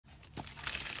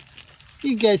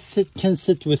You guys can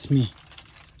sit with me.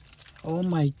 Oh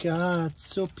my God,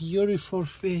 so beautiful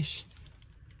fish.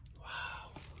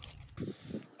 Wow.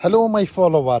 Hello, my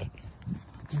follower.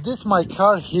 This my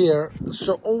car here,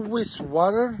 so always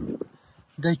water.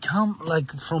 They come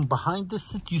like from behind the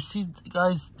seat. You see,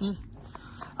 guys, this.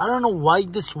 I don't know why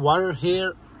this water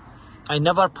here. I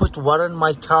never put water in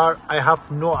my car. I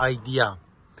have no idea.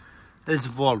 It's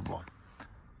Volvo.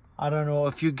 I don't know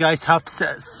if you guys have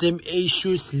same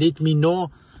issues. Let me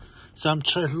know. So I'm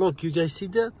trying. Look, you guys see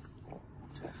that?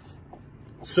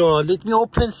 So let me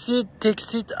open seat, take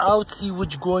seat out, see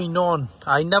what's going on.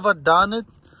 I never done it,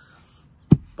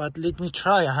 but let me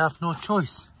try. I have no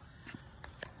choice.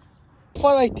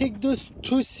 Before I take those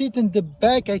two seats in the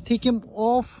back, I take them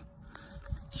off.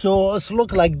 So it's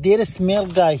look like there's mail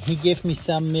guy. He gave me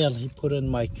some mail. He put in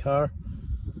my car.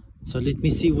 So let me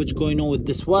see what's going on with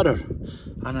this water.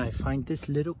 And I find this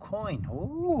little coin.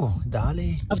 Oh,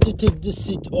 Dali. I have to take this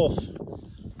seat off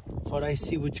before I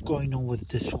see what's going on with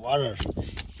this water.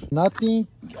 Nothing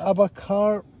about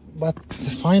car, but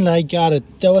finally I got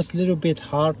it. That was a little bit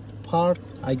hard part.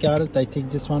 I got it. I take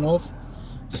this one off.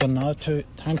 So now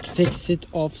time to take seat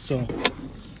off. So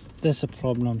that's a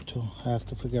problem too. I have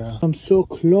to figure out. I'm so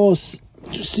close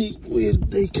to see where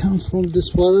they come from,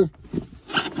 this water.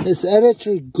 It's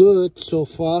actually good so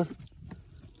far.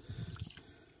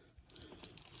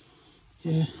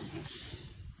 Yeah.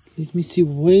 Let me see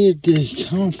where they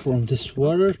come from, this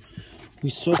water.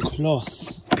 We're so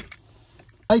close.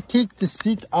 I take the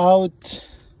seat out.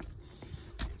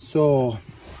 So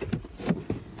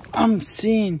I'm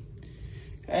seeing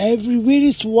everywhere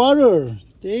is water.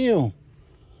 Damn.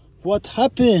 What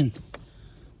happened?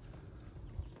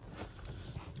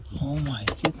 Oh my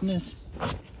goodness.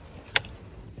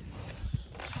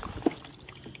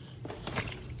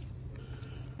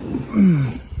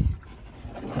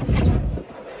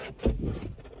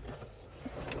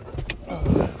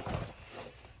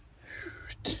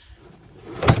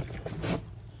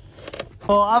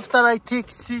 So after I take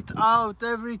seat out,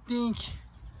 everything,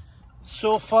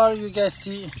 so far you guys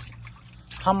see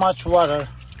how much water.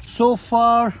 So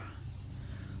far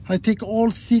I take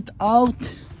all seat out.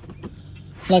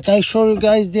 Like I show you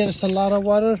guys, there's a lot of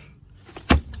water.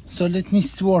 So let me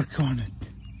work on it.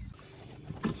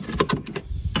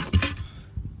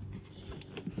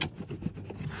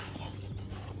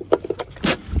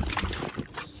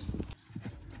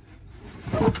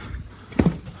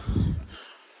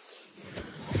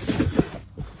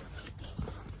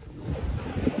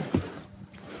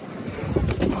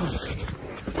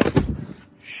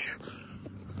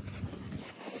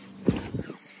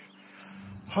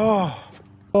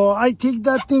 Oh, I take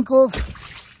that thing off.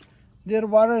 There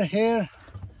water here,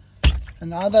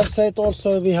 and other side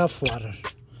also we have water.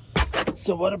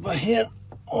 So what about here?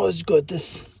 Oh, it's good.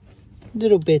 This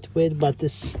little bit wet, but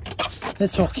it's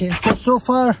okay. So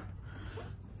far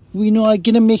we know I'm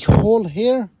gonna make hole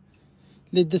here.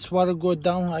 Let this water go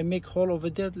down. I make hole over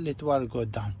there. Let water go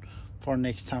down for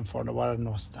next time for the water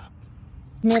no stop.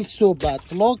 Smells so bad.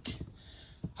 Look.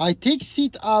 I take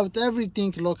seat out,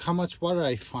 everything. Look how much water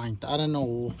I find. I don't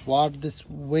know where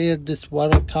this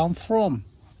water come from.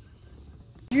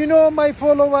 You know, my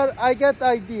follower, I get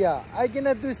idea. I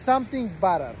gonna do something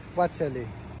better. Actually.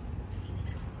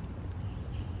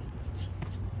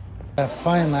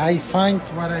 Finally, I find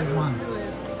what I want.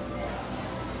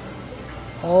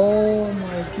 Oh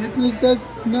my goodness,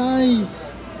 that's nice.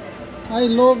 I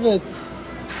love it.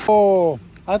 Oh,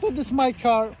 I thought this is my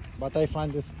car. But I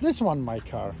find this one my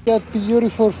car. That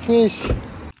beautiful fish.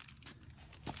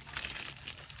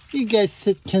 You guys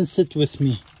can sit with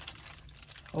me.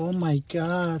 Oh my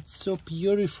God, so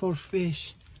beautiful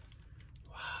fish.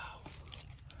 Wow.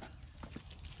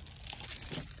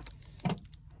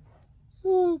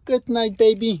 Oh, good night,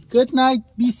 baby. Good night.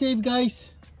 Be safe,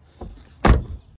 guys.